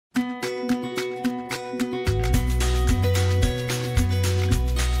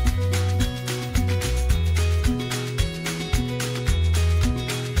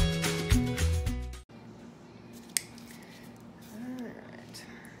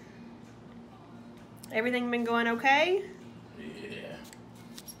Everything been going okay? Yeah.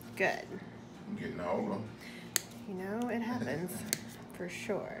 Good. I'm getting older. You know, it happens. For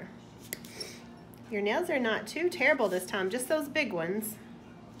sure. Your nails are not too terrible this time, just those big ones.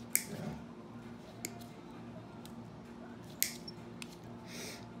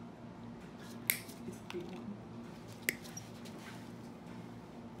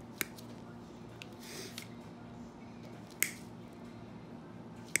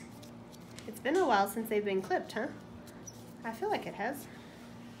 It's been a while since they've been clipped, huh? I feel like it has.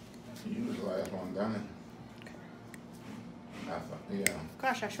 You was the last one done it. Yeah.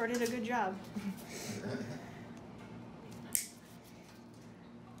 Gosh, I sure did a good job.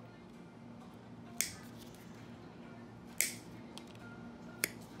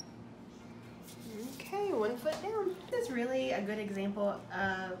 Okay, 1 foot down. This is really a good example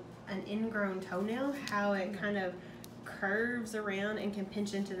of an ingrown toenail, how it kind of curves around and can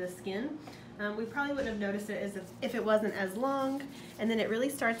pinch into the skin. We probably wouldn't have noticed it as if it wasn't as long, and then it really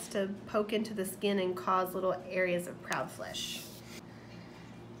starts to poke into the skin and cause little areas of proud flesh.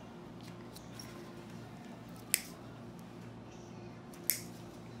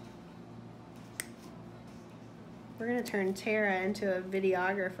 We're gonna turn Tara into a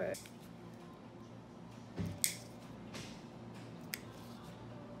videographer.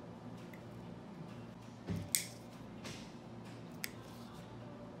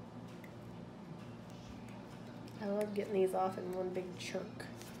 I love getting these off in one big chunk.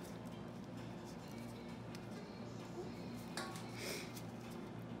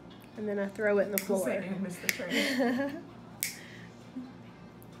 And then I throw it in the floor. You missed the train.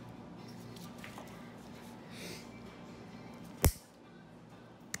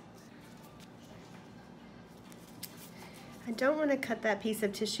 I don't want to cut that piece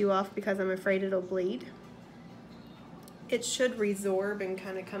of tissue off because I'm afraid it'll bleed. It should resorb and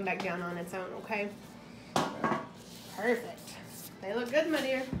kind of come back down on its own, okay? Perfect. They look good, my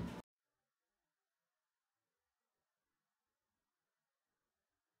dear.